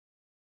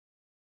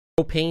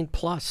Propane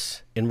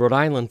Plus in Rhode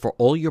Island for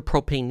all your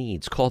propane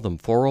needs. Call them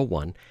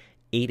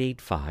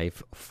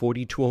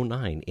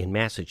 401-885-4209. In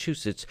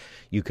Massachusetts,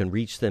 you can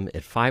reach them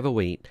at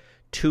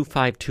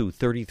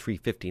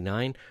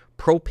 508-252-3359.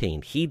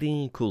 Propane,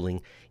 heating and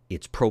cooling,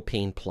 it's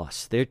Propane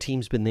Plus. Their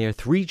team's been there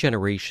 3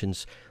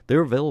 generations.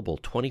 They're available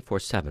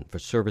 24/7 for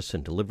service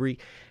and delivery,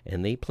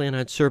 and they plan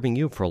on serving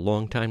you for a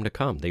long time to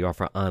come. They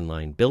offer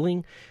online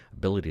billing,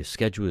 ability to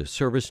schedule a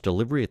service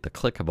delivery at the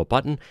click of a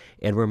button,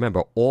 and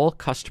remember, all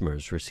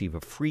customers receive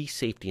a free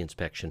safety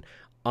inspection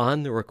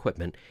on their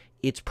equipment.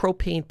 It's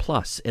Propane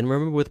Plus, and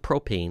remember, with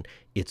propane,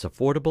 it's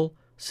affordable,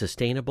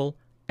 sustainable,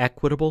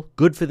 equitable,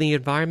 good for the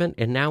environment,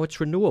 and now it's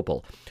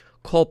renewable.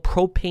 Call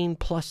Propane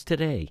Plus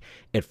today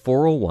at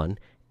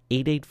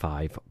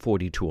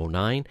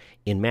 401-885-4209.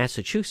 In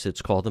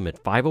Massachusetts, call them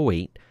at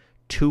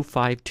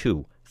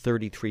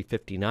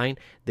 508-252-3359.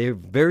 They're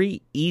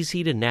very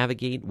easy to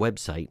navigate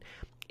website.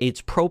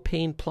 It's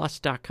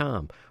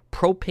propaneplus.com.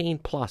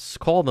 Propane Plus.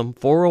 Call them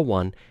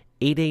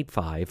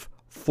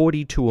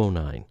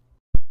 401-885-4209.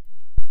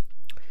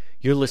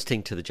 You're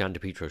listening to the John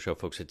DePetro Show,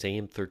 folks. It's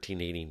AM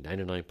 1380,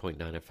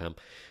 99.9 FM. You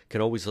can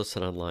always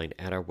listen online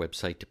at our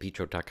website,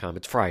 depetro.com.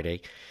 It's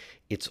Friday.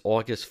 It's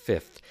August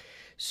 5th.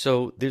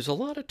 So there's a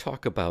lot of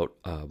talk about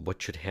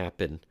what should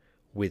happen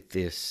with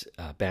this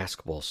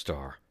basketball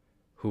star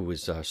who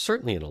is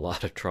certainly in a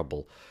lot of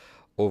trouble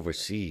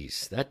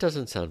overseas. That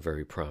doesn't sound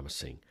very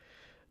promising.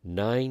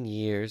 9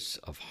 years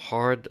of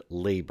hard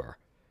labor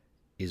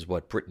is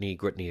what Brittney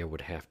Griner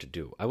would have to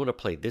do. I want to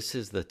play. This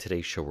is the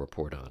Today Show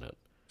report on it.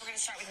 We're going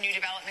to start with new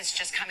developments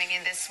just coming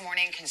in this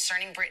morning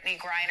concerning Brittney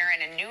Griner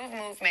and a new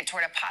movement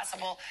toward a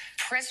possible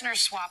prisoner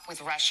swap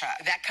with Russia.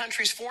 That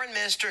country's foreign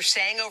minister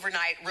saying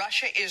overnight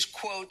Russia is,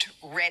 quote,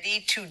 ready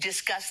to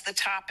discuss the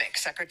topic.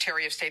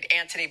 Secretary of State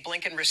Antony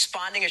Blinken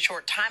responding a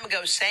short time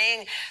ago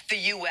saying the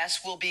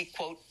U.S. will be,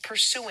 quote,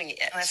 pursuing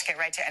it. Let's get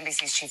right to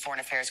NBC's chief foreign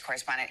affairs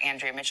correspondent,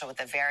 Andrea Mitchell, with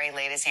the very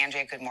latest.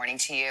 Andrea, good morning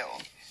to you.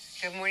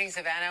 Good morning,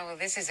 Savannah. Well,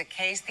 this is a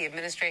case the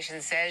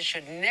administration says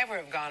should never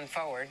have gone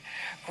forward.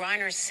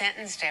 Griner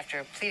sentenced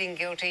after pleading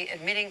guilty,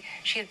 admitting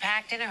she had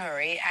packed in a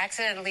hurry,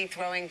 accidentally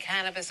throwing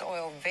cannabis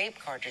oil vape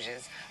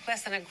cartridges,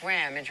 less than a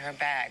gram, into her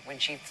bag when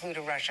she flew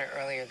to Russia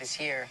earlier this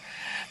year.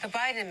 The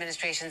Biden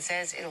administration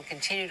says it'll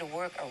continue to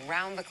work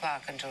around the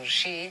clock until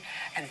she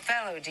and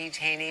fellow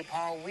detainee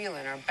Paul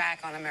Whelan are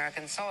back on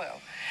American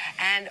soil.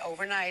 And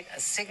overnight, a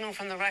signal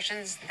from the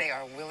Russians they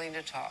are willing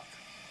to talk.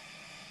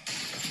 I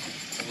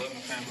love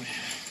my family.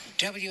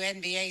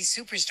 WNBA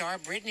superstar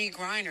Brittney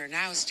Griner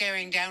now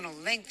staring down a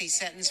lengthy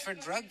sentence for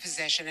drug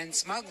possession and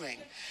smuggling.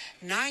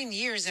 9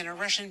 years in a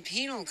Russian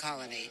penal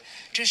colony,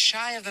 just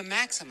shy of the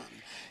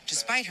maximum,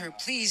 despite her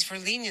pleas for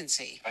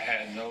leniency. I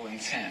had no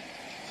intent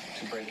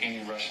to break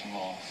any Russian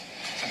laws.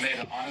 I made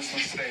an honest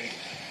mistake,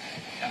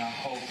 and I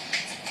hope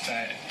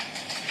that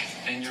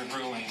in your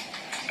ruling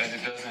that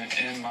it doesn't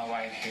end my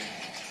life here.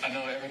 I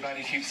know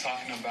everybody keeps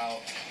talking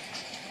about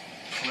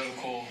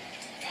political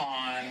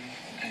pawn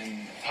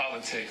and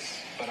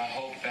politics, but I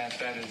hope that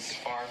that is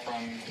far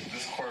from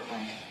this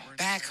courtroom.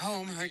 Back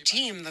home, her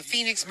team, the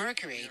Phoenix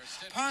Mercury,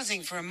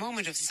 pausing for a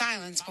moment of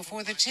silence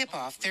before the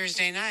tip-off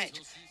Thursday night.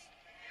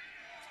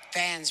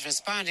 Fans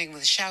responding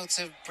with shouts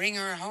of "Bring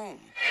her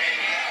home."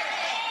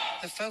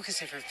 The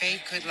focus of her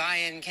fate could lie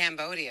in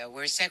Cambodia,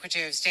 where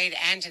Secretary of State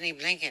Antony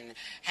Blinken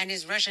and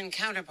his Russian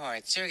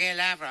counterpart, Sergei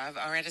Lavrov,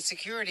 are at a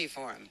security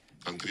forum.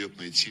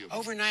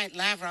 Overnight,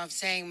 Lavrov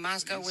saying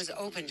Moscow was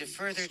open to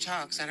further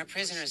talks on a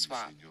prisoner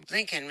swap.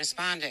 Blinken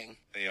responding.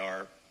 They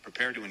are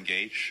prepared to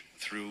engage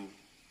through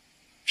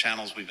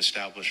channels we've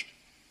established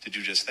to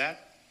do just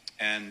that,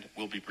 and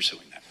we'll be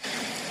pursuing that.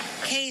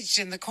 Caged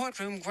in the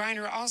courtroom,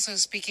 Griner also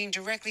speaking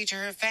directly to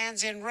her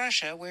fans in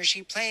Russia, where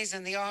she plays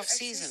in the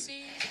off-season.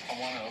 I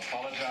want to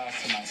apologize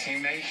to my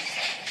teammates,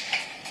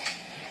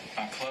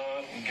 my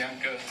club,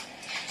 Gemka,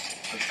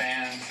 the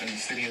fans, and the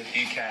city of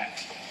ECAT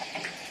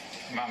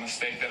for my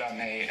mistake that I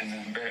made and the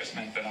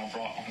embarrassment that I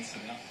brought onto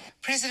them.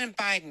 President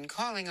Biden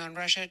calling on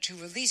Russia to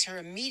release her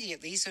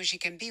immediately so she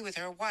can be with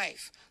her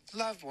wife,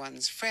 loved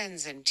ones,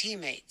 friends, and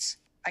teammates.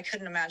 I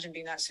couldn't imagine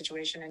being in that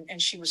situation,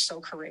 and she was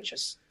so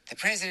courageous. The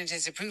president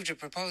has approved a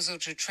proposal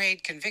to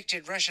trade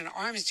convicted Russian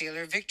arms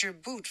dealer Viktor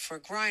Bout for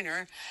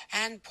Griner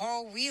and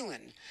Paul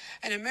Whelan,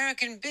 an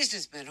American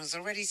businessman who's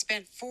already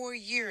spent 4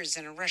 years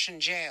in a Russian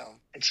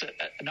jail. It's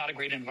not a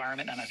great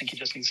environment, and I think he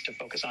just needs to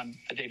focus on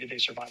the day-to-day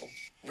survival.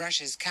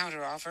 Russia's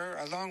counteroffer,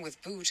 along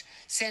with Bout,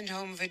 sent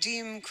home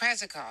Vadim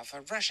Krasikov,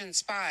 a Russian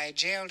spy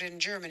jailed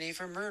in Germany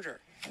for murder.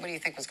 What do you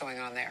think was going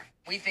on there?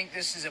 We think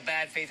this is a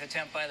bad faith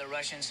attempt by the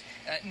Russians,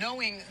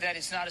 knowing that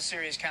it's not a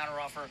serious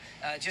counteroffer,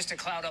 just to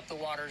cloud up the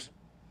waters.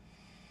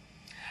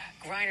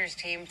 Griner's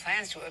team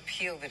plans to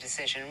appeal the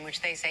decision, which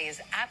they say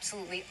is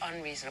absolutely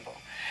unreasonable.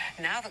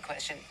 Now the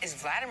question, is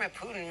Vladimir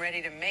Putin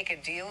ready to make a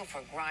deal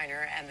for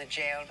Griner and the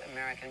jailed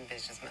American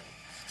businessman?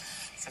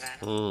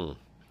 Savannah?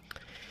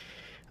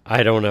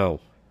 I don't know.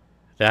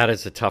 That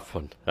is a tough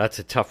one. That's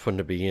a tough one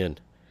to be in.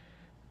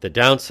 The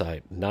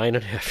downside,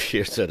 9.5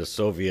 years at a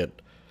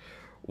Soviet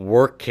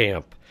work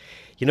camp.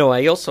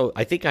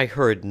 I think I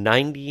heard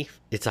 90,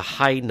 it's a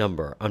high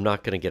number, I'm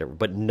not going to get it,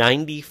 but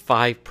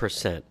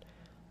 95%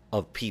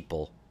 of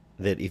people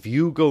that if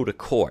you go to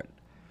court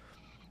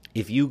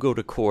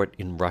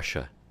in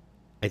Russia,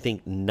 I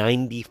think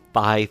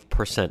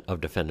 95%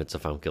 of defendants are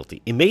found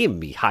guilty. It may even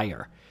be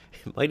higher.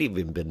 It might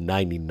even be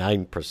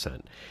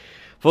 99%.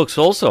 Folks,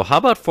 also, how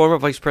about former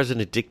Vice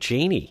President Dick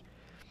Cheney?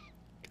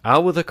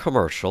 Out with a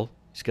commercial.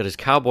 He's got his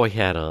cowboy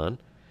hat on,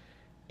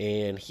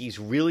 and he's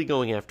really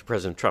going after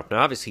President Trump. Now,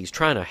 obviously, he's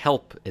trying to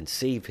help and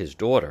save his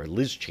daughter,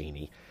 Liz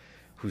Cheney,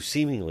 who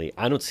seemingly,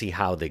 I don't see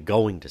how they're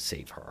going to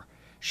save her.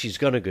 She's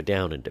going to go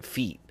down in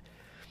defeat.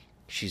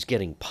 She's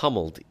getting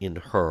pummeled in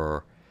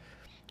her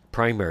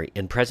primary.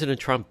 And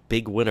President Trump,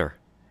 big winner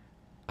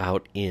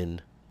out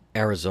in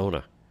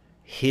Arizona.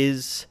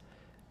 His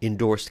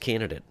endorsed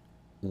candidate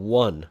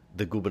won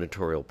the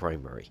gubernatorial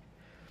primary.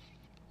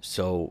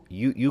 So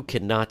you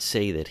cannot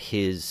say that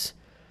his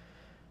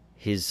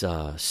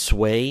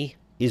sway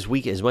is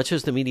weak. As much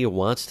as the media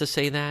wants to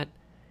say that,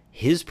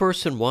 his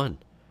person won.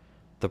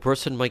 The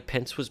person Mike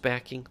Pence was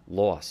backing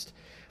lost.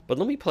 But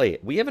let me play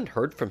it. We haven't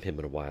heard from him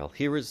in a while.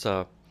 Here is,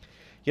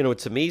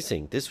 it's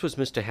amazing. This was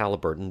Mr.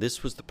 Halliburton.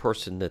 This was the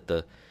person that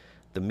the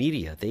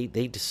media,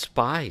 they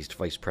despised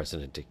Vice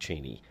President Dick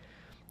Cheney.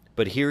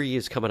 But here he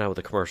is coming out with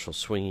a commercial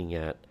swinging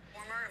at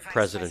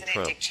President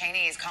Trump. Dick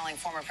Cheney is calling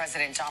former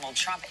President Donald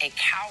Trump a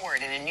coward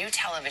in a new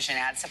television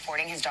ad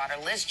supporting his daughter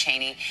Liz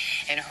Cheney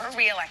in her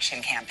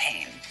re-election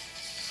campaign.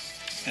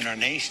 In our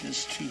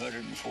nation's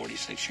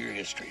 246-year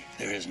history,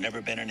 there has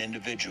never been an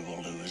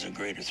individual who is a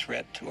greater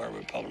threat to our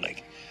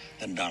republic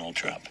than Donald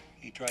Trump.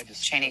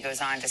 Cheney goes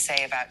on to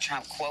say about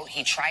Trump, quote,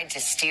 he tried to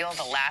steal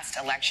the last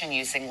election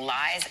using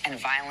lies and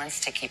violence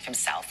to keep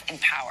himself in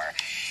power.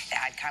 The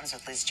ad comes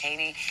with Liz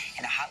Cheney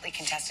in a hotly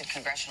contested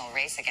congressional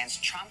race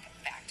against Trump,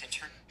 back to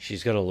turn.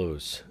 She's going to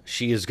lose.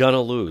 She is going to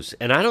lose.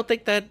 And I don't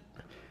think that,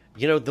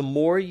 the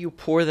more you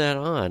pour that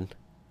on,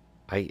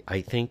 I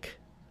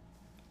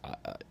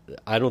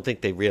don't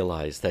think they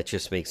realize that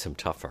just makes him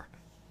tougher.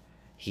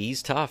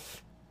 He's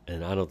tough,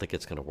 and I don't think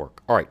it's going to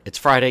work. All right, it's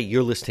Friday.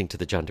 You're listening to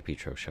The John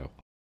DePietro Show.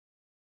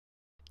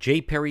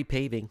 J. Perry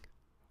Paving.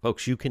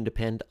 Folks, you can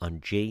depend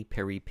on J.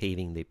 Perry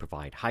Paving. They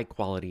provide high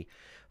quality,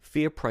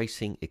 fair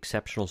pricing,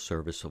 exceptional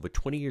service, over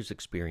 20 years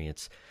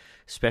experience,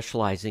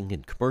 specializing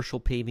in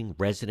commercial paving,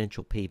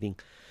 residential paving,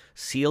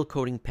 seal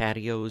coating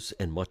patios,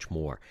 and much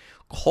more.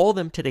 Call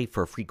them today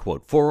for a free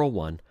quote,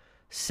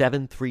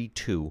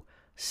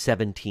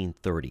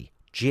 401-732-1730.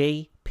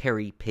 J.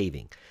 Perry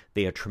Paving.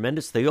 They are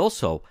tremendous. They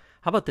also,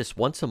 how about this,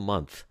 once a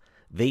month,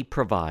 they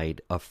provide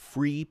a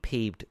free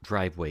paved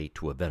driveway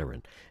to a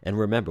veteran. And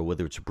remember,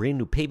 whether it's a brand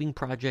new paving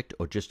project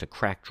or just a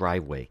cracked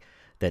driveway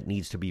that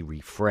needs to be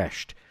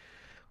refreshed,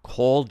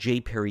 call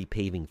J. Perry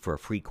Paving for a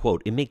free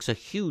quote. It makes a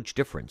huge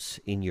difference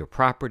in your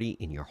property,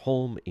 in your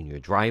home, in your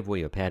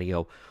driveway or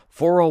patio.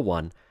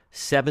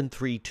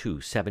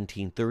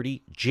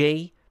 401-732-1730.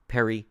 J.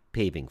 Perry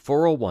Paving.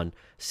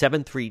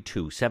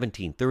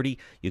 401-732-1730.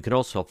 You can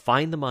also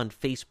find them on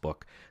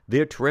Facebook.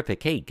 They're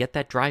terrific. Hey, get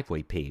that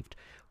driveway paved.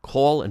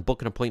 Call and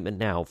book an appointment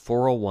now,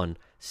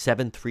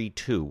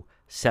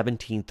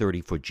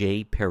 401-732-1730 for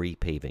J. Perry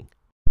Paving.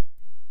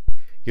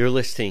 You're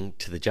listening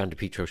to The John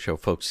DePietro Show,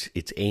 folks.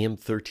 It's AM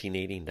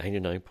 1380,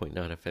 99.9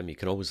 FM. You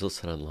can always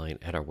listen online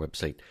at our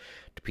website,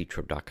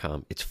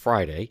 DePietro.com. It's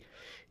Friday.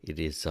 It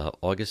is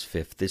August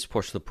 5th. This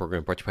portion of the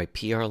program brought to you by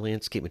PR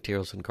Landscape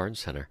Materials and Garden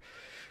Center.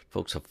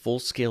 Folks, a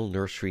full-scale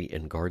nursery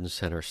and garden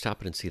center.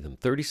 Stop in and see them,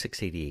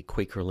 3688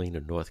 Quaker Lane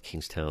in North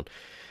Kingstown.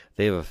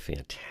 They have a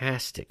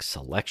fantastic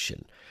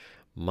selection.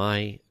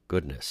 My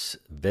goodness.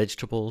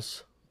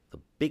 Vegetables, the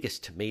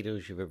biggest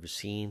tomatoes you've ever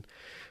seen,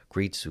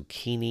 great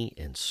zucchini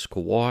and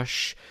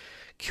squash,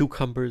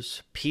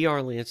 cucumbers, PR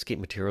Landscape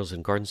Materials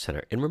and Garden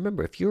Center. And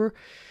remember, if you're,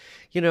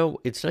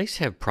 it's nice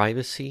to have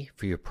privacy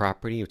for your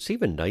property. It's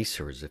even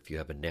nicer as if you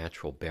have a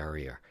natural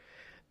barrier.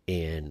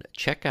 And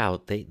check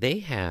out,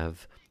 they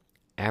have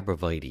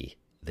arborvitae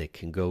that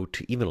can go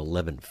to even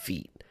 11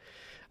 feet.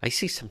 I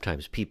see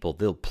sometimes people,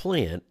 they'll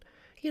plant,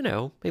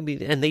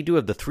 maybe, and they do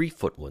have the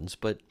 3-foot ones,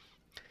 but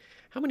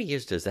how many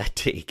years does that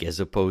take as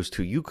opposed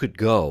to you could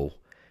go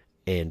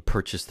and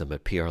purchase them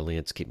at PR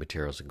Landscape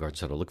Materials and Garden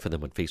Center. Look for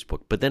them on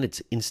Facebook, but then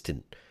it's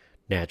instant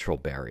natural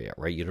barrier,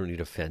 right? You don't need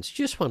a fence.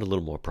 You just want a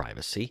little more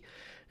privacy,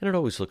 and it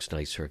always looks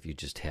nicer if you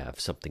just have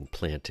something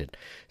planted.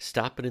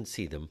 Stop in and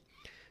see them.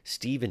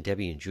 Steve and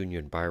Debbie and Junior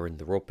and Byron,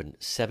 they're open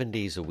 7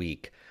 days a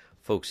week.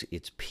 Folks,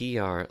 it's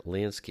PR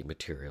Landscape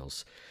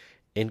Materials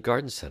and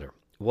Garden Center.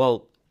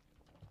 Well,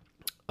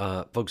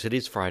 folks, it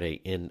is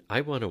Friday, and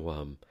I want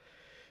to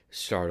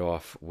start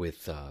off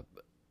with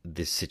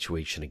this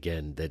situation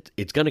again that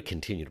it's going to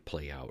continue to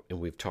play out, and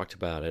we've talked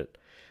about it,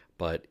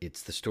 but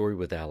it's the story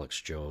with Alex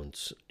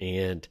Jones,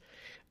 and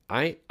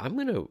I'm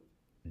going to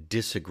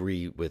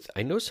disagree with.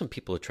 I know some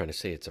people are trying to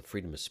say it's a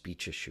freedom of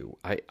speech issue.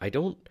 I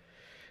don't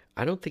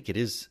think it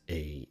is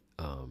a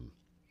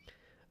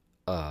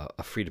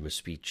freedom of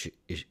speech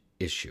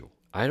issue.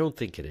 I don't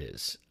think it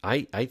is.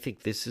 I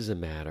think this is a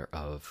matter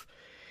of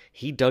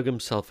he dug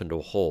himself into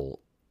a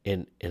hole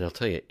And I'll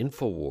tell you,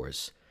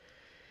 InfoWars,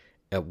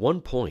 at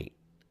one point,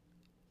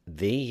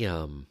 they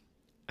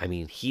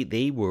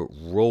were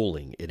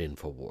rolling at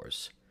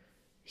InfoWars.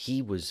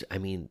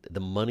 The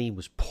money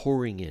was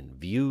pouring in,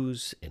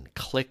 views and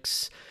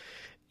clicks,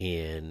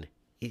 and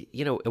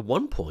at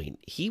one point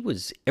he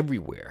was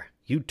everywhere.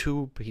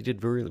 YouTube, he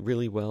did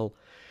really well,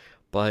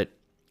 but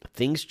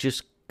things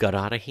just got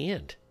out of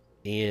hand.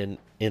 And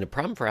the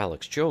problem for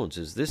Alex Jones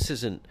is this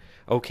isn't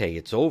okay.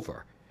 It's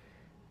over.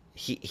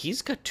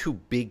 He's got two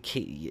big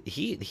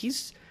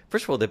he's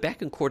first of all, they're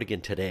back in court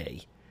again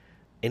today,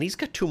 and he's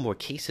got two more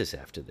cases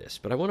after this.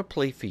 But I want to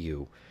play for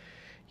you,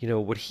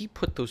 what he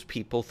put those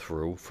people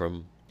through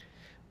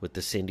with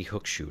the Sandy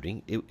Hook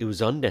shooting. It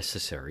was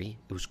unnecessary.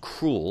 It was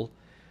cruel.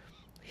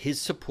 His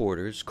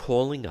supporters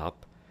calling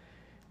up,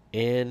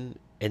 and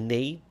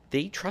they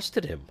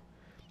trusted him.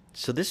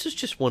 So this is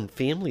just one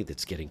family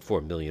that's getting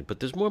 $4 million, but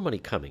there's more money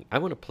coming. I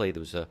want to play. There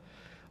was a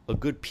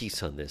good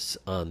piece on this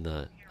on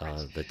the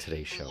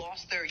Today Show. Who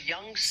lost their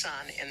young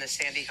son in the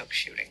Sandy Hook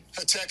shooting.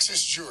 A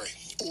Texas jury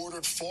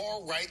ordered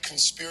far-right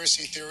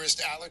conspiracy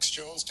theorist Alex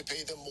Jones to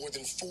pay them more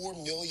than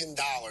 $4 million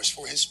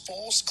for his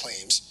false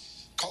claims,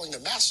 calling the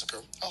massacre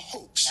a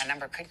hoax. That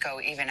number could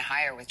go even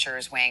higher, with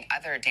jurors weighing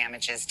other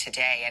damages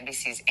today.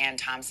 NBC's Ann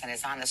Thompson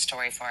is on the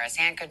story for us.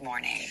 Ann, good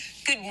morning.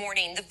 Good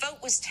morning. The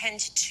vote was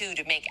 10-2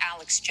 to make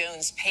Alex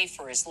Jones pay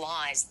for his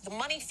lies. The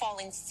money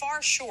falling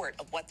far short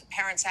of what the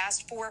parents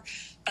asked for,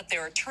 but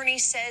their attorney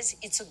says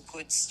it's a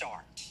good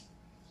start.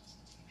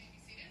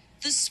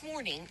 This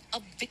morning, a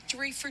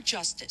victory for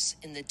justice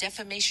in the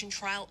defamation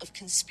trial of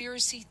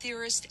conspiracy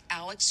theorist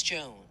Alex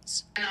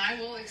Jones. And I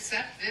will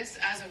accept this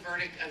as a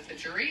verdict of the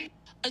jury.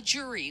 A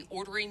jury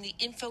ordering the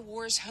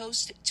InfoWars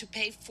host to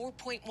pay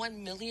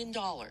 $4.1 million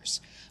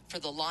for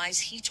the lies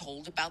he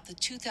told about the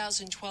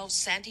 2012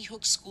 Sandy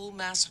Hook school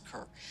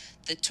massacre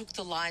that took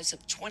the lives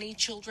of 20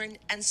 children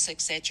and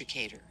 6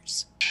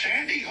 educators.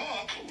 Sandy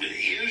Hook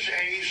is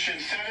a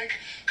synthetic,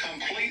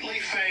 completely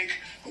fake,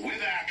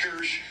 with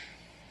actors,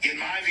 in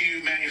my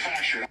view,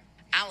 manufactured.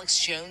 Alex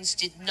Jones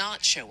did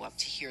not show up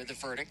to hear the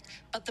verdict,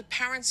 but the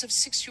parents of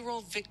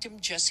 6-year-old victim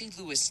Jesse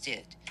Lewis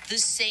did. The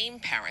same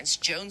parents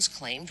Jones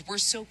claimed were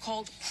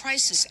so-called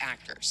crisis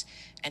actors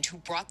and who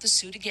brought the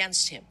suit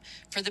against him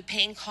for the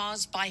pain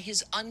caused by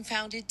his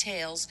unfounded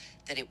tales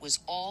that it was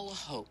all a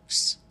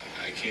hoax.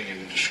 I can't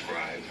even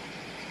describe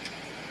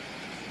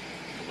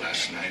the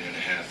last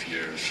 9.5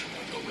 years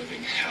of the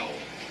living hell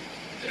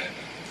that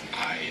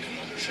I and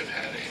others have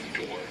had to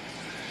endure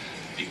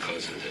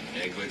because of the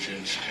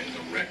negligence and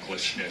the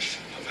recklessness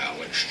of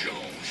Alex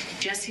Jones.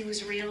 Jesse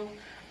was real.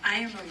 I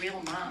am a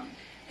real mom.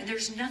 And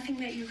there's nothing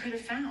that you could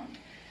have found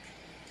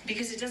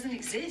because it doesn't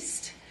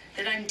exist.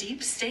 That I'm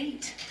deep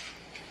state.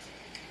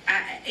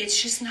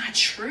 It's just not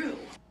true.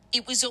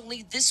 It was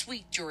only this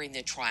week during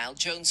the trial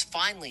Jones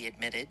finally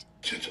admitted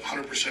It's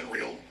 100%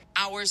 real.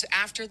 Hours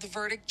after the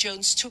verdict,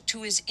 Jones took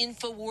to his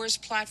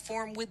InfoWars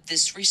platform with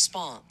this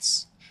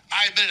response.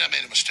 I admitted I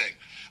made a mistake.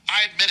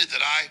 I admitted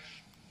that I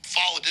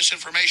followed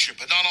disinformation,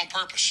 but not on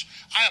purpose.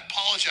 I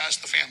apologize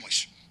to the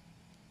families.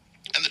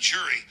 And the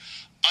jury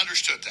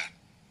understood that.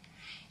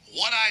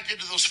 What I did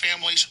to those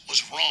families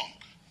was wrong,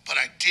 but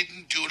I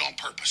didn't do it on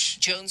purpose.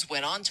 Jones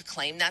went on to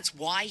claim that's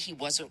why he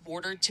wasn't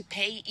ordered to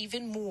pay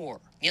even more.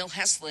 Neil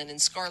Heslin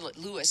and Scarlett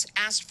Lewis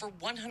asked for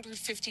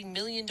 $150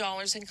 million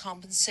in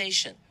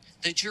compensation.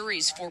 The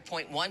jury's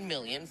 $4.1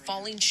 million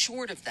falling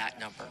short of that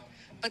number,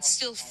 but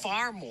still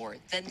far more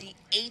than the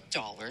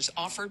 $8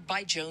 offered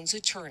by Jones'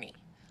 attorney.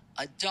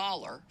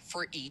 $1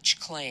 for each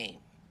claim.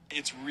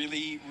 It's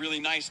really, really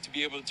nice to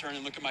be able to turn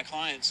and look at my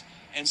clients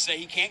and say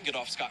he can't get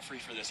off scot-free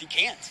for this. He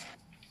can't.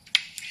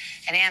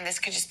 And Ann, this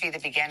could just be the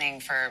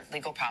beginning for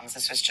legal problems.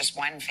 This was just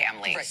one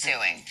family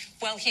suing.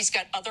 Well, he's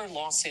got other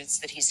lawsuits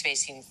that he's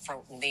facing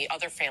from the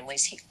other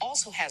families. He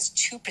also has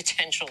 2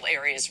 potential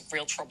areas of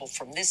real trouble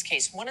from this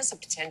case. One is a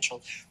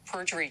potential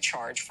perjury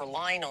charge for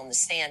lying on the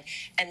stand,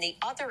 and the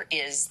other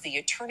is the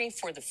attorney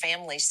for the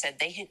family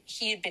said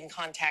he had been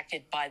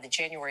contacted by the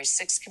January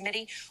 6th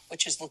committee,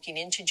 which is looking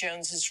into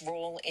Jones's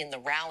role in the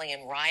rally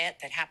and riot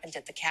that happened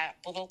at the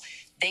Capitol.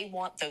 They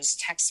want those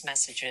text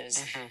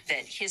messages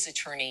that his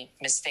attorney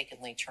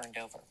mistakenly turned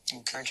over.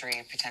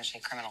 Perjury,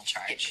 potentially criminal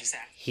charge.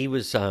 Exactly. He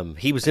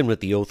was in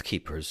with the Oath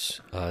Keepers.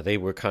 They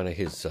were kind of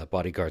his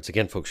bodyguards.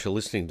 Again, folks, you're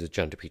listening to the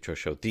John DePietro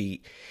Show.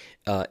 The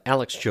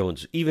Alex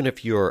Jones, even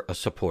if you're a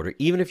supporter,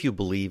 even if you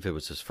believe it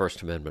was his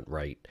First Amendment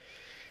right,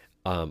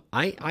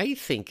 I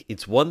think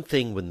it's one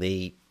thing when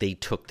they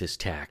took this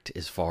tact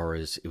as far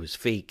as it was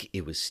fake,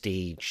 it was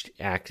staged,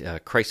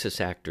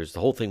 crisis actors, the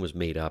whole thing was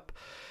made up.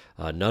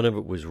 None of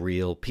it was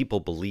real. People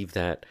believe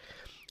that.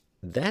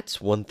 That's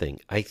one thing.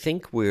 I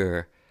think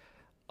where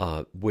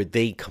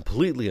they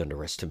completely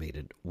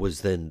underestimated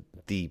was then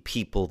the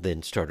people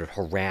then started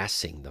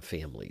harassing the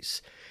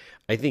families.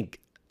 I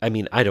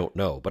don't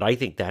know, but I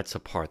think that's a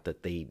part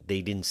that they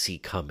didn't see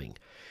coming.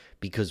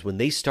 Because when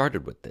they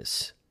started with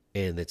this,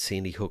 and that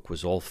Sandy Hook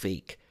was all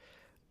fake,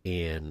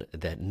 and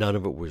that none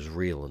of it was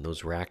real, and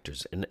those were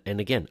actors. And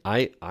again,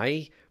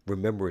 I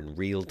remember in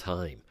real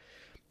time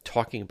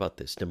talking about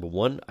this. Number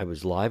one, I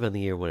was live on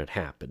the air when it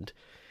happened,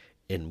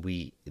 and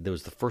there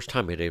was the first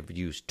time I'd ever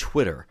used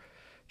Twitter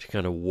to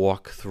kind of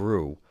walk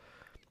through.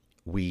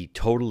 We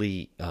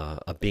totally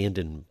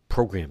abandoned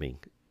programming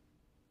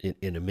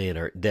in a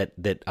manner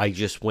that I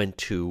just went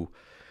to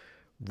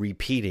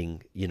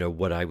repeating,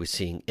 what I was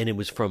seeing. And it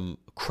was from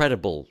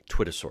credible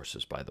Twitter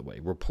sources, by the way,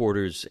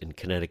 reporters in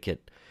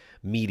Connecticut,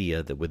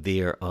 media that were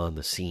there on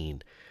the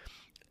scene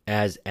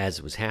as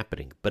it was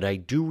happening. But I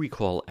do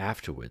recall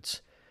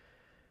afterwards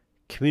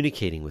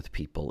communicating with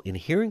people and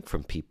hearing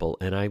from people,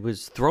 and I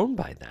was thrown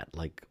by that.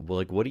 Like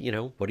what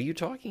are you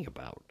talking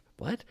about?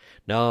 What?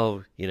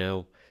 No,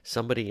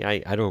 somebody, I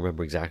don't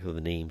remember exactly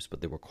the names,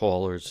 but there were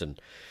callers, and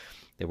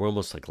they were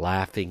almost like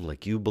laughing,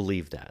 like, you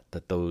believe that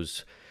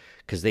those,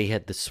 because they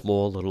had the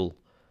small little,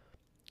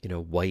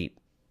 white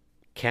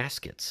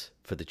caskets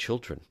for the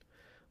children.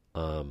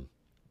 But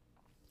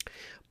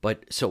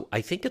so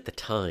I think at the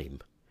time,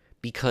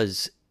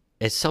 because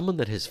as someone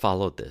that has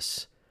followed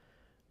this,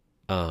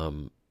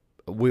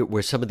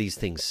 where some of these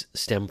things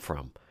stem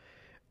from,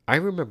 I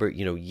remember,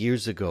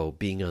 years ago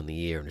being on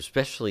the air, and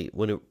especially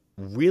when it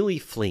really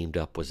flamed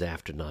up was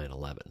after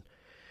 9/11,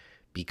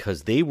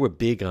 because they were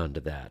big onto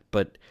that.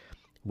 But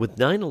with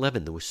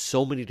 9/11, there were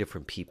so many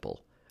different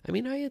people. I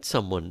mean, I had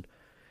someone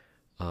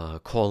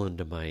call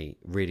into my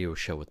radio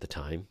show at the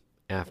time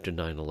after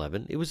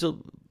 9/11. It was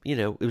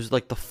it was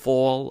like the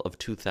fall of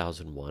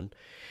 2001,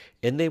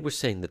 and they were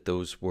saying that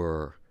those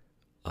were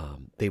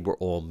they were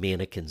all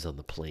mannequins on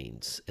the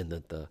planes, and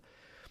that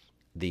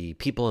the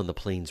people on the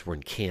planes were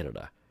in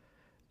Canada,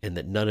 and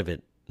that none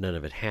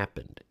of it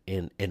happened.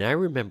 And I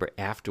remember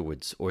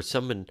afterwards, or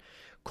someone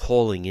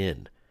calling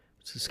in,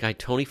 it's this guy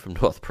Tony from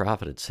North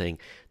Providence, saying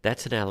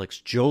that's an Alex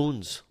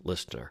Jones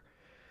listener.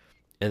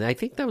 And I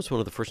think that was one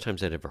of the first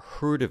times I'd ever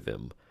heard of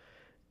him.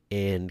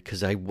 And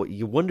because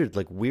you wondered,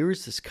 like, where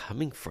is this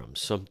coming from?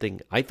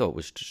 Something I thought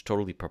was just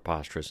totally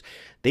preposterous.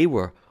 They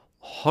were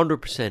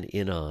 100%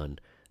 in on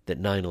that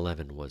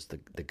 9/11 was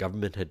the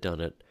government had done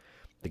it.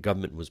 The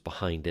government was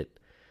behind it.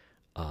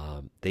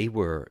 They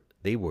were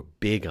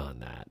big on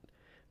that,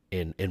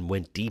 and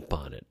went deep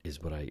on it,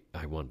 is what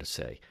I wanted to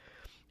say.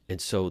 And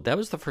so that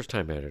was the first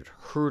time I had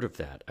heard of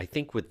that. I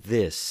think with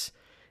this,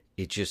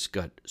 it just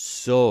got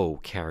so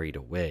carried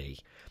away.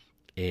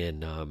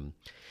 And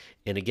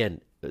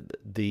again,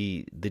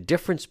 the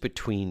difference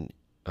between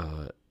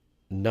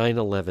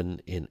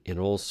 9/11 and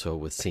also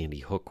with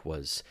Sandy Hook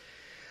was,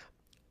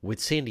 with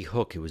Sandy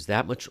Hook, it was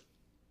that much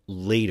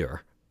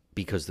later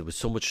because there was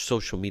so much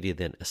social media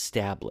then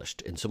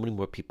established and so many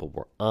more people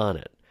were on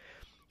it.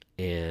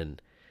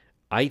 And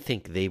I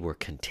think they were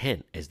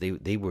content as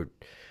they were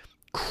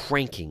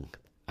cranking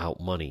out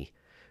money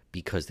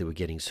because they were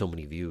getting so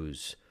many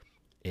views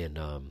and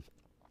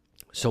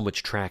so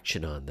much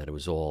traction on that it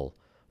was all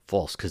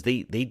false. Because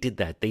they did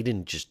that. They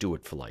didn't just do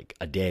it for like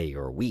a day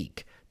or a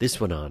week.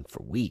 This went on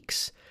for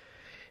weeks.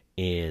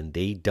 And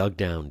they dug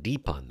down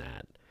deep on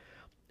that.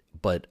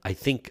 But I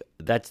think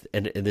that's,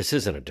 and this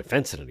isn't a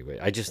defense in any way,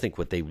 I just think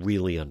what they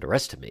really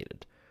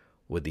underestimated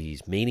were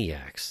these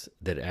maniacs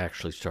that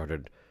actually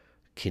started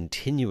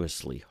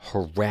continuously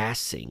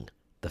harassing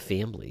the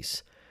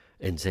families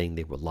and saying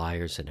they were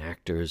liars and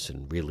actors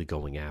and really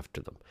going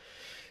after them.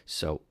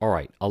 So, all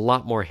right, a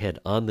lot more ahead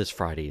on this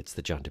Friday. It's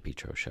the John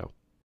DePietro Show.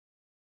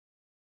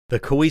 The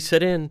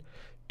Coesit Inn,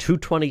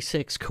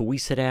 226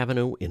 Coesit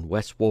Avenue in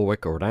West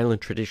Warwick, Rhode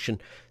Island tradition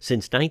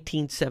since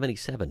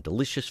 1977.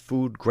 Delicious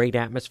food, great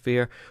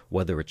atmosphere,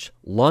 whether it's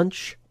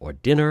lunch or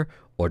dinner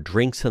or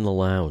drinks in the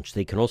lounge.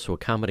 They can also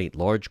accommodate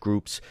large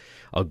groups.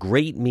 A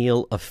great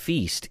meal, a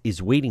feast,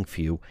 is waiting for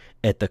you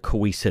at the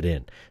Coesit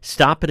Inn.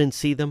 Stop in and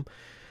see them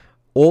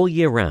all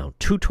year round.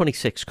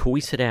 226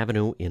 Coesit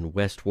Avenue in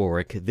West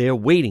Warwick. They're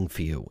waiting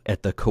for you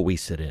at the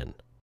Coesit Inn.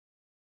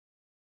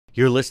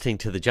 You're listening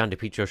to the John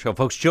DePietro Show.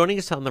 Folks, joining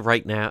us on the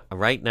right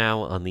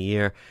now on the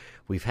air,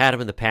 we've had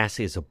him in the past.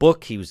 He has a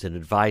book. He was an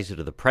advisor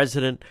to the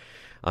president,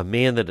 a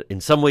man that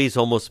in some ways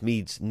almost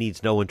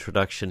needs no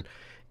introduction.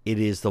 It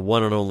is the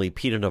one and only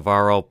Peter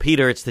Navarro.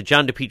 Peter, it's the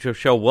John DePietro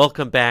Show.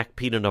 Welcome back,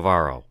 Peter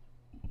Navarro.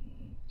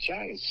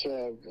 John, it's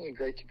really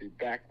great to be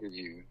back with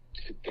you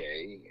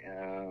today.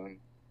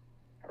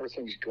 How are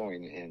things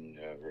going in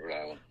Rhode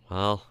Island?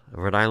 Well,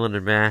 Rhode Island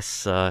and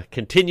Mass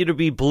continue to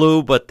be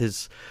blue, but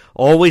there's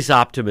always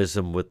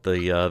optimism with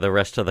the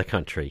rest of the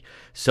country.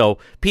 So,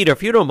 Peter,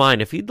 if you don't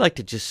mind, if you'd like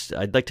to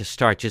I'd like to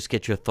start, just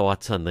get your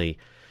thoughts on the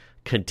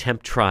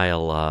contempt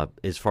trial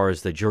as far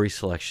as the jury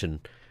selection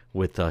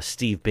with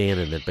Steve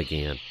Bannon that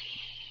began.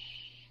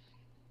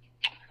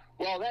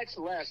 Well, that's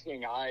the last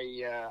thing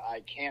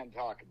I can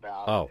talk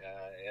about. Oh.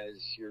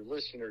 As your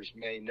listeners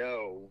may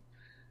know,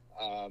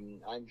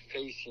 I'm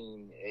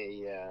facing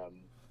a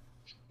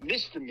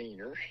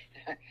misdemeanor,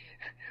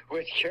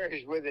 which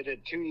carries with it a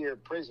 2-year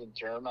prison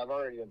term. I've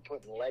already been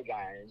put in leg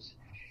irons,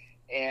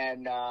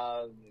 and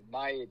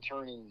my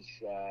attorneys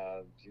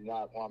do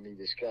not want me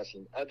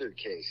discussing other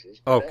cases.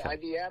 But Okay.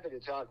 I'd be happy to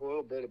talk a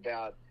little bit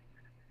about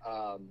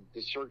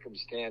the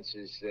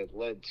circumstances that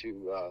led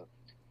to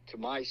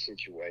my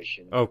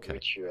situation, Okay.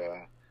 which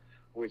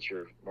which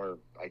are more,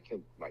 I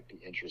think, might be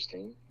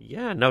interesting.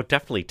 Yeah, no,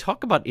 definitely.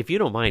 Talk about, if you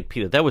don't mind,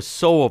 Peter, that was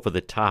so over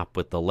the top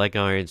with the leg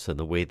irons and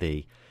the way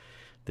that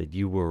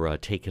you were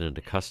taken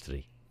into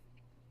custody.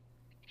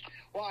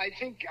 Well, I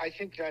think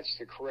that's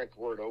the correct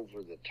word,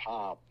 over the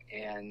top.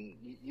 And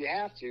you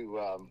have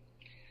to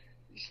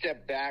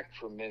step back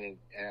for a minute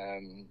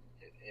and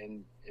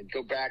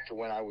go back to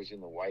when I was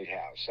in the White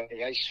House.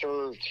 I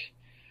served,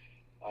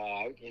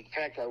 in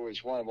fact, I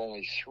was one of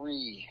only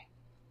 3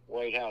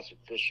 White House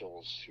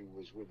officials who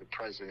was with the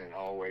president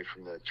all the way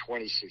from the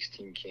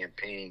 2016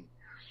 campaign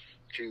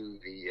to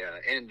the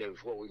end of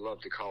what we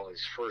love to call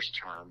his first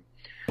term.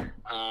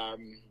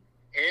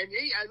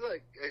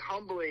 Look,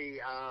 humbly,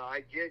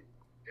 I did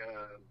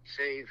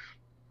save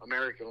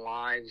American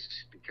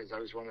lives because I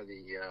was one of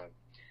the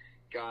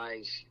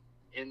guys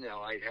in the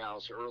White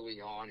House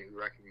early on who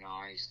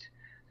recognized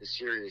the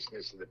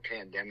seriousness of the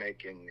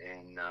pandemic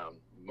and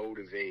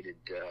motivated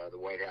the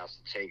White House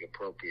to take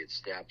appropriate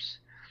steps.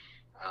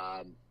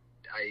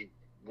 I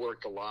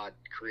worked a lot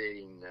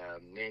creating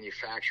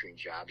manufacturing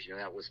jobs.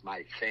 That was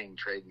my thing,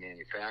 trade and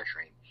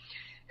manufacturing.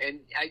 And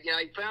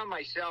I found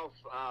myself,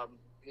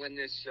 when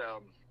this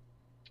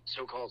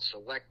so-called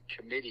select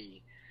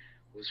committee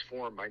was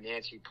formed by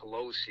Nancy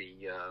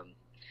Pelosi,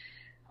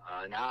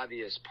 an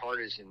obvious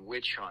partisan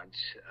witch hunt,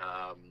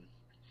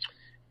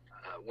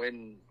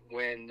 when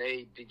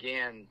they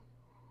began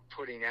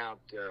putting out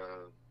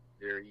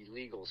their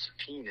illegal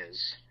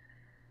subpoenas,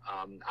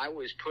 I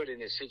was put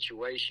in a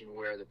situation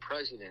where the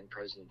President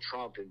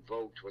Trump,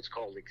 invoked what's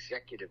called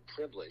executive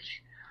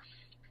privilege.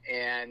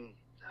 And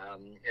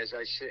as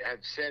I have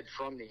said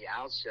from the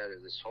outset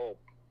of this whole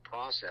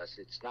process,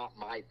 it's not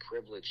my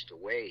privilege to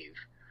waive.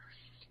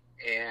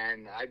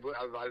 And I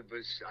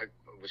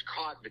was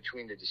caught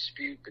between the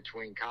dispute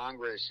between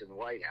Congress and the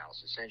White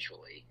House,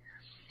 essentially.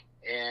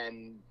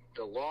 And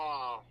the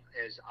law,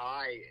 as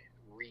I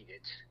read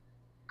it,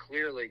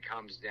 clearly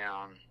comes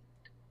down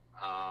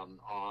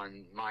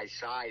on my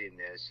side in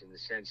this, in the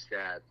sense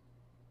that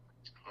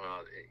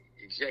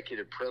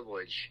executive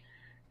privilege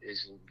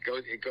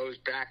it goes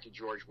back to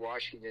George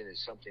Washington as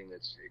something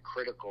that's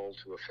critical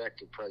to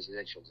effective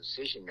presidential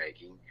decision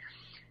making.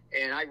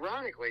 And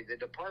ironically, the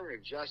Department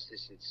of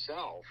Justice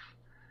itself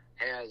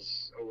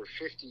has over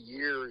 50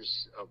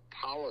 years of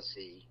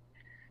policy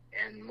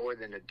and more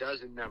than a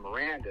dozen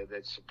memoranda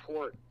that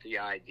support the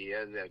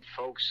idea that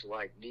folks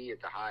like me at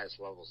the highest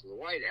levels of the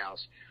White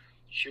House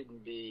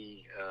shouldn't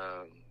be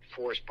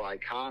forced by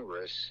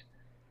Congress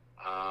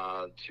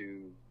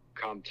to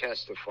come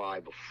testify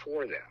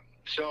before them.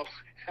 So,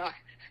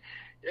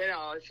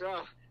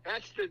 so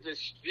that's the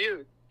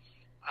dispute.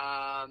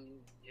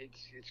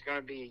 It's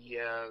going to be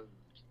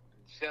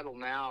settled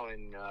now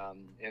in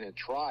a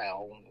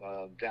trial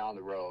down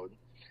the road.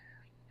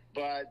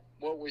 But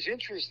what was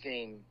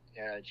interesting,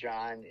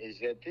 John, is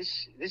that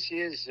this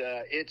is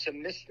it's a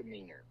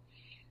misdemeanor.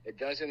 It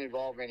doesn't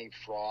involve any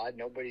fraud.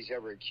 Nobody's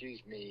ever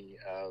accused me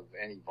of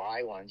any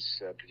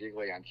violence,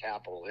 particularly on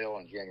Capitol Hill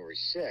on January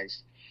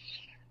 6th.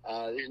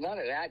 There's none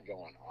of that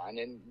going on.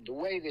 And the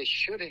way this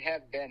should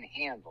have been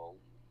handled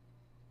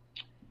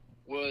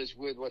was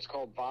with what's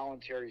called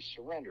voluntary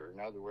surrender. In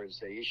other words,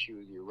 they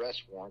issue the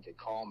arrest warrant, they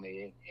call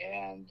me,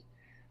 and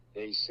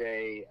they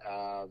say,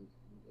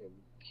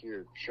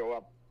 here, show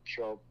up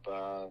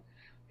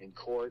in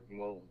court, and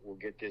we'll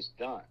get this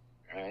done,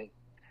 right?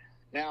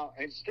 Now,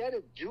 instead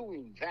of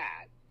doing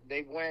that,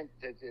 they went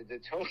they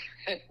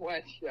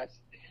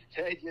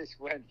just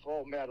went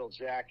full metal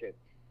jacket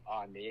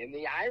on me. And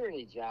the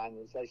irony, John,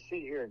 is I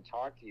sit here and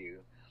talk to you,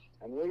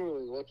 I'm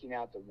literally looking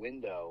out the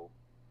window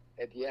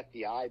at the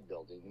FBI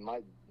building.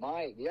 The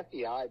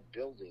FBI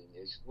building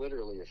is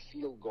literally a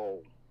field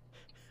goal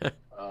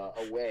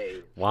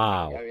away.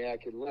 Wow. I mean,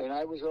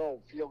 I was an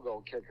old field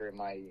goal kicker in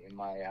my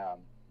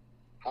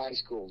high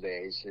school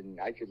days, and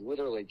I could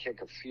literally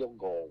kick a field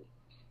goal.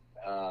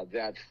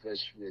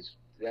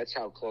 That's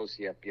how close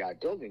the FBI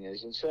building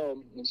is. And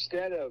so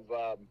instead of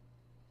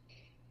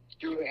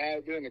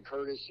doing the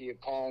courtesy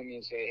of calling me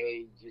and say,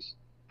 hey, just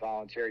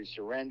voluntary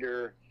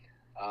surrender.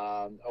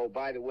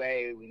 By the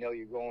way, we know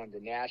you're going to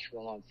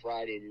Nashville on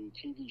Friday to do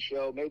a TV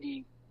show.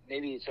 Maybe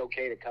it's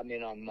okay to come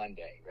in on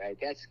Monday, right?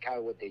 That's kind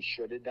of what they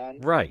should have done.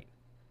 Right.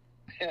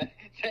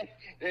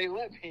 They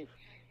let me.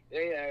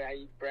 I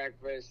eat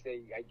breakfast.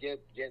 I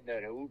get in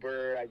an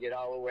Uber. I get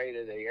all the way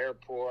to the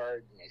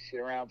airport. And I sit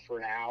around for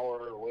an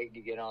hour waiting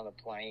to get on the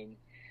plane.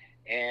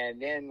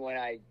 And then when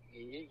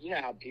you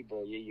know how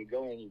people, you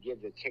go in, you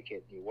give the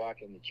ticket, and you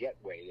walk in the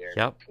jetway there.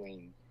 Yep.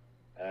 Between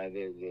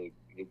the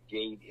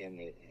gate and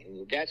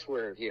that's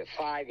where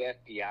 5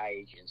 FBI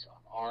agents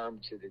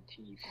armed to the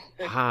teeth.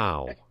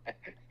 Wow.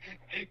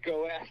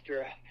 Go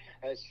after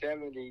a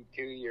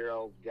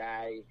 72-year-old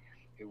guy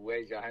who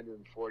weighs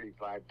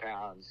 145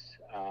 pounds.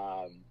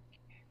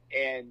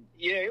 And,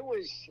 it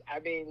was,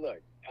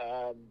 look,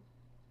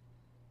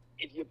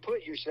 if you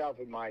put yourself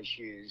in my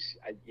shoes,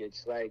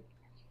 it's like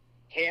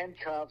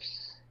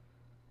handcuffs.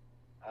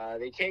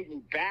 They take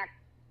me back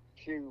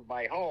to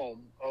my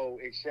home. Oh,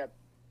 except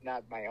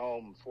not my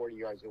home, 40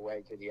 yards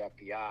away to the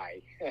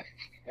FBI.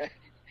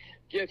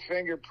 Get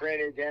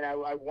fingerprinted, then I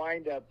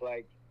wind up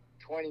like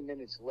 20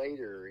 minutes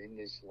later in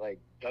this like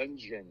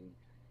dungeon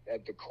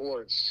at the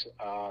courts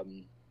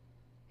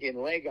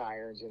in leg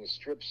irons in a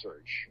strip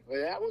search.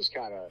 Well, that was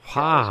kind of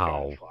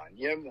wow. fun.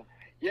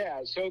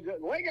 Yeah. So the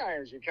leg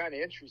irons are kind of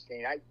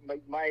interesting. I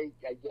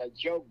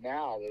joke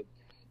now that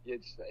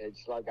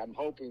it's like I'm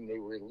hoping they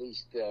were at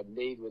least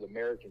made with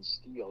American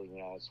steel. You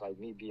know, it's like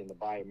me being the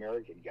Buy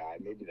American guy.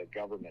 Maybe the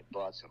government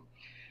bought some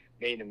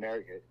made in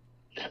America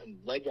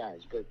leg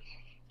irons, but.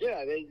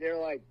 Yeah, they're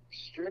like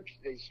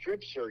they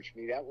strip searched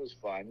me. That was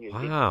fun. You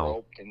get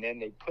roped, and then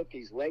they put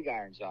these leg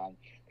irons on.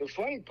 The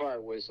funny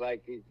part was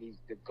like the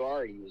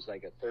guard. He was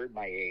like a third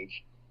my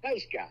age,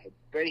 nice guy,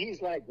 but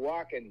he's like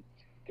walking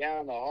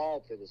down the hall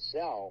to the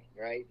cell,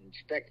 right, and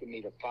expecting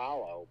me to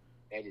follow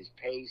at his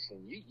pace.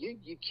 And you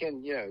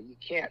can't.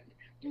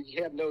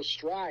 You have no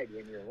stride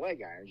when you're in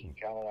leg irons. You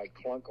kind of like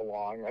clunk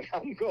along, and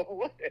I'm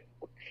going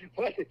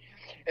what?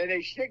 And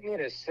they stick me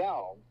in a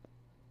cell.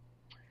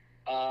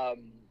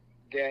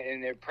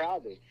 And they're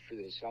proud for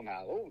this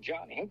somehow. Oh,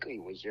 John Hinckley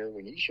was there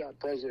when he shot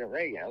President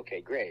Reagan. Okay,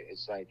 great.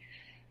 It's like,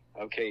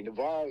 okay,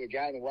 Navarro, the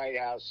guy in the White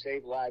House,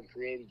 saved lives,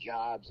 created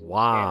jobs, and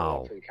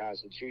wow. for the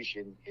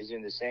Constitution, is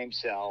in the same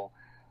cell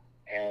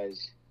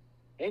as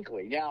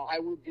Hinckley. Now, I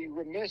would be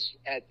remiss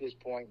at this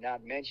point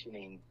not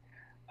mentioning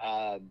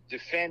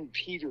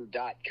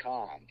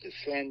DefendPeter.com.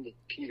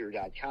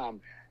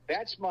 DefendPeter.com.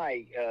 That's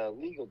my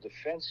legal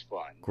defense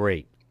fund.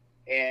 Great.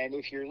 And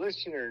if your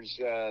listeners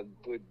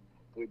would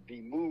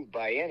be moved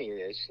by any of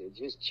this,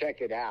 just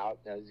check it out.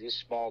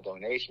 Just small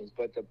donations.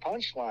 But the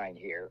punchline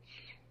here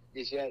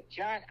is that,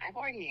 John, I've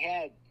already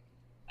had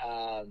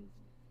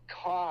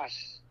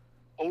costs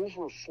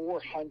over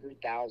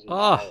 $400,000 so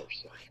far.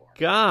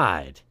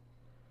 God.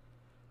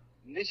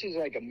 And this is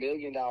like $1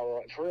 million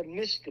for a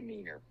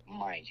misdemeanor,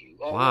 mind you.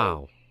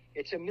 Wow.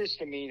 It's a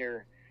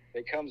misdemeanor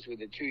that comes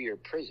with a 2-year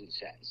prison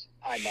sentence,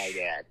 I might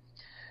add.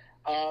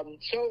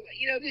 So,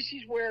 this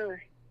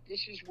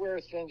is where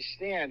things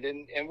stand.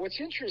 And what's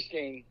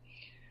interesting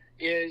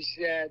is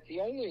that the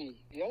only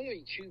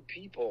 2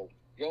 people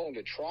going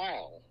to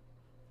trial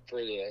for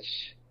this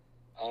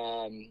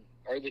are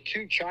the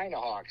 2 China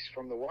hawks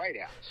from the White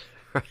House,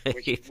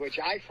 right. which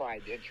I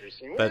find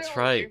interesting. That's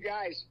right. 2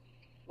 guys,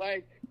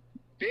 like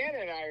Ben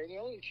and I are the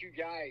only 2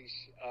 guys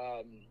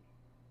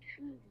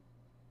who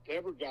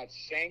ever got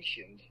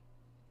sanctioned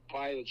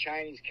by the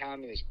Chinese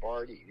Communist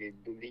Party.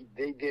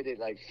 They did it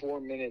like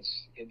 4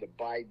 minutes into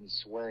Biden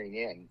swearing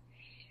in.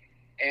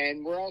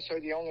 And we're also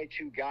the only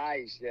 2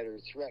 guys that are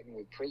threatened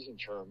with prison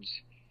terms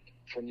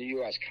from the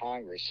U.S.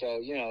 Congress. So,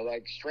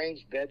 like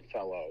strange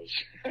bedfellows.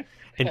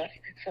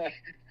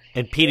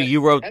 And Peter,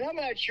 you wrote... And I'm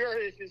not sure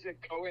this is a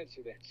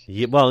coincidence.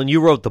 Yeah, well, and you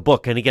wrote the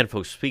book. And again,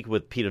 folks, speak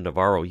with Peter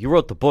Navarro. You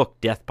wrote the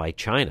book, Death by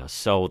China.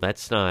 So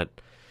that's not...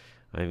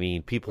 I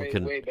mean, people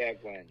can... Way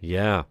back when.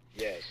 Yeah.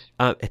 Yes.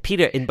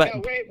 Peter, wait,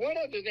 one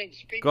other thing,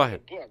 speaking go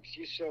ahead. of books,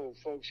 just so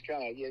folks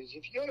kind of...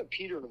 If you go to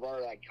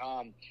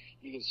peternavarro.com,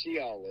 you can see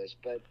all this.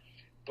 But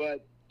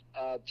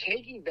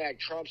Taking Back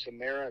Trump's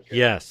America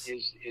yes.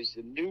 is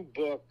the new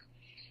book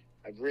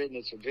I've written.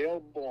 It's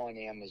available on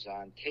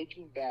Amazon,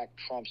 Taking Back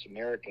Trump's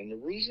America. And the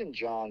reason,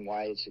 John,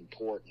 why it's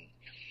important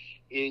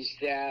is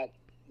that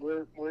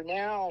we're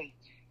now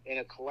in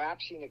a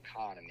collapsing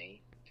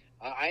economy.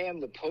 I am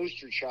the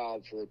poster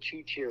child for a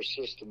 2-tier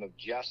system of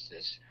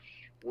justice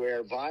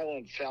where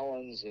violent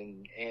felons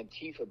and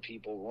Antifa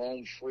people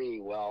roam free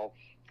while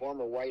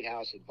former White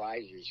House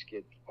advisors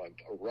get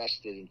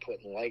arrested and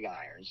put in leg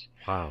irons.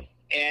 Wow.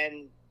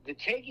 And the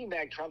Taking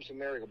Back Trump's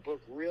America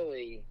book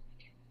really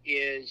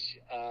is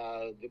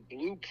the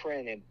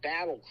blueprint and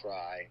battle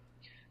cry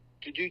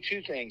to do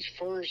 2 things.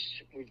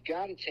 First, we've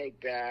got to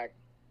take back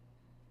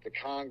the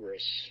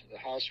Congress, the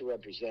House of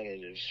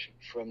Representatives,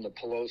 from the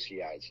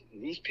Pelosiites.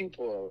 These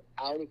people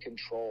are out of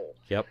control.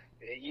 Yep.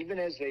 Even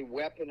as they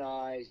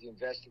weaponize the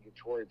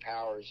investigatory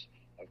powers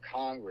of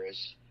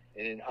Congress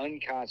in an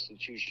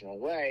unconstitutional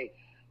way,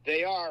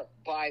 they are,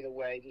 by the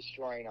way,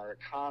 destroying our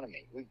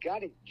economy. We've got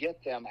to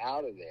get them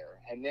out of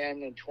there. And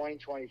then in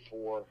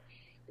 2024,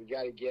 we've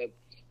got to get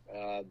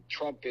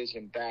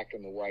Trumpism back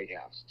in the White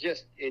House.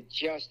 It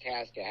just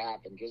has to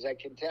happen, because I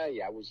can tell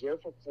you, I was there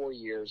for 4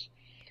 years.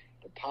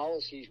 The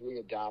policies we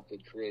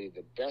adopted created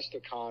the best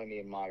economy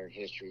in modern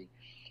history,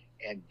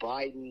 and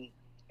Biden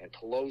and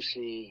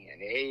Pelosi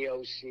and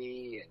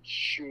AOC and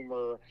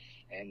Schumer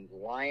and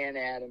Lion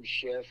Adam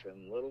Schiff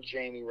and little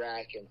Jamie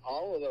Raskin,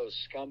 all of those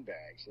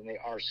scumbags, and they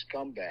are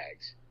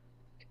scumbags,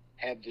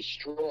 have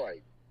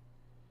destroyed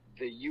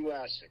the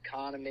U.S.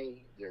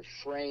 economy. They're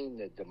fraying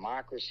the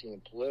democracy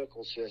and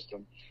political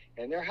system,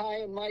 and they're high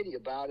and mighty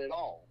about it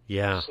all.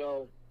 Yeah.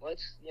 So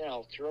let's,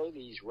 throw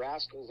these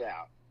rascals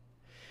out.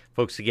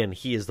 Folks, again,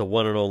 he is the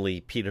one and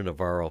only Peter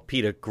Navarro.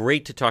 Peter,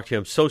 great to talk to you.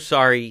 I'm so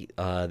sorry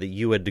that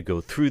you had to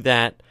go through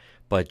that,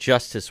 but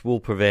justice will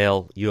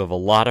prevail. You have a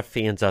lot of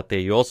fans out there.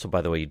 You also,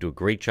 by the way, you do a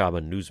great job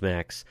on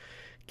Newsmax.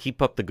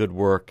 Keep up the good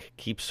work.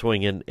 Keep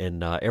swinging,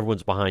 and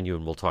everyone's behind you,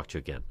 and we'll talk to you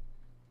again.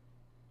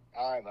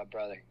 All right, my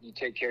brother. You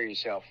take care of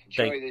yourself.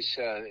 Enjoy this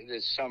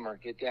summer.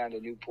 Get down to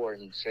Newport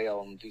and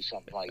sail and do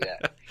something like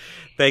that.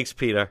 Thanks,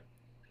 Peter.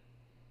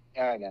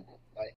 All right, man.